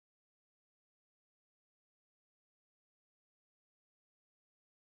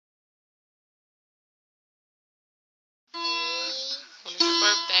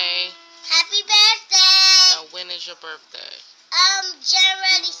when is your birthday?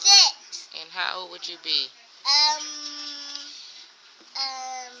 January 6th. And how old would you be? Um,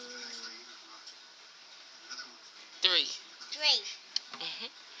 3. 3.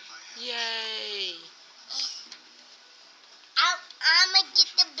 Yay. I'm gonna get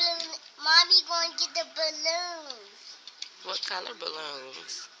the balloon. Mommy gonna get the balloons. What color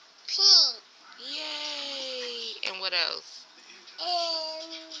balloons? Pink. Yay. And what else?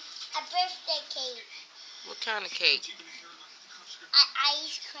 And a birthday cake. What kind of cake?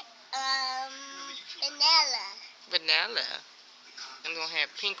 Ice cream. Vanilla. Vanilla. And gonna have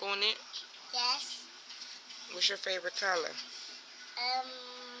pink on it? Yes. What's your favorite color? Um,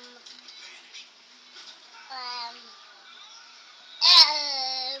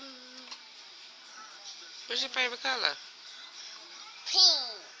 What's your favorite color?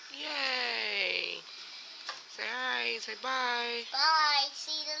 Pink. Yay. Say hi. Say bye. Bye.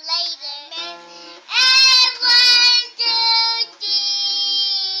 See you later. And 1, 2,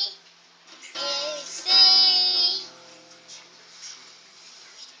 3. See.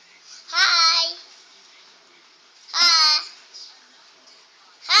 Hi. Hi.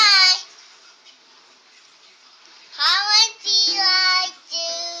 Hi. How would you like to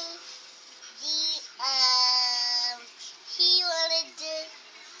he wanted to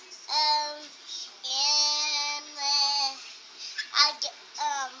and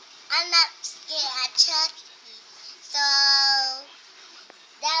I'm not scared at Chucky. So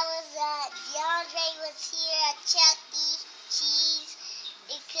that was DeAndre was here at Chuck E. Cheese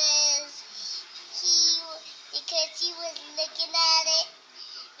because he was looking at it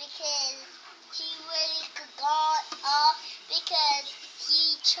because he really could go off because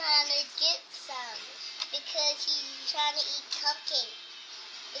he trying to get some because he's trying to eat cupcake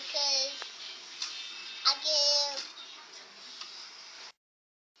because I give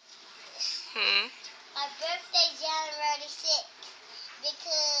my birthday January 6th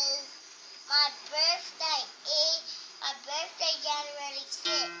because my birthday January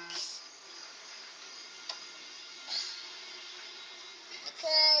 6th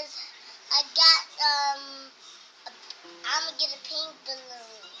because I got I'm gonna get a pink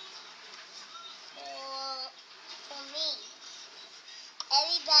balloon for me.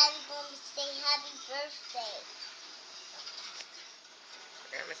 Everybody gonna say happy birthday.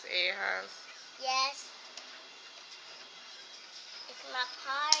 At Miss A house? Yes. It's my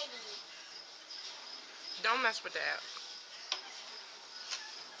party. Don't mess with that.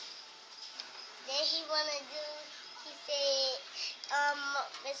 Then he said,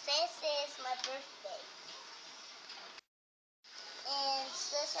 Miss A says it's my birthday. And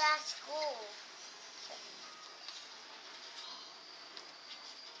it's at school.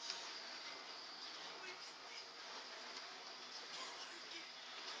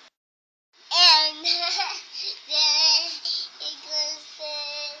 And then it goes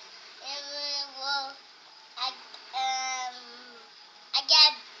well, I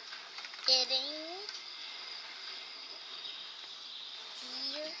got bidding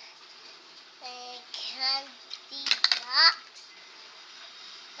here and candy box,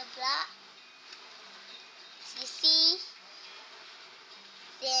 the block. You see?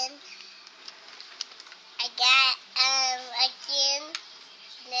 Then I got again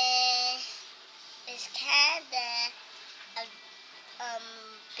it's kinda a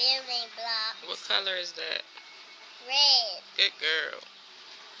building block. What color is that? Red. Good girl.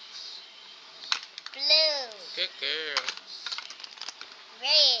 Blue. Good girl.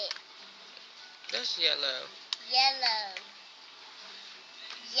 Red. That's yellow. Yellow.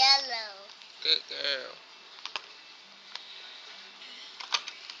 Yellow. Good girl.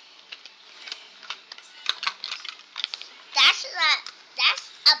 That's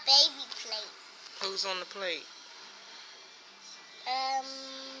a baby plate. Who's on the plate?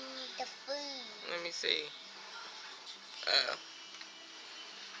 The food. Let me see.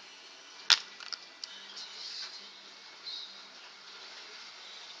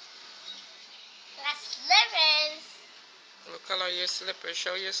 That's slippers. What color are your slippers?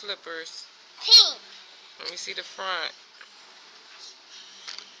 Show your slippers. Pink. Let me see the front.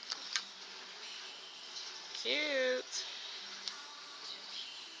 Cute.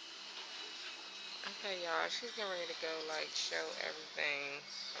 Okay, y'all. She's getting ready to go, show everything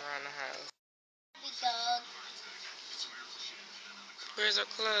around the house. Dog. Where's her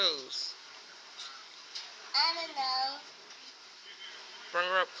clothes? I don't know. Bring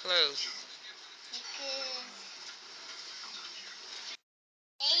her up close. Because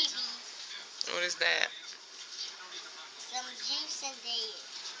baby. What is that? Some juice in there.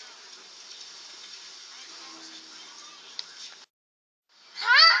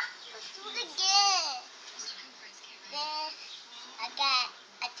 Huh? Let's do it again.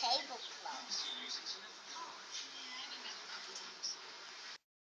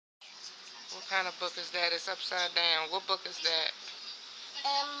 kind of book is that? It's upside down. What book is that?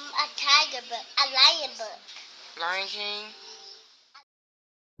 A tiger book, a lion book. Lion King?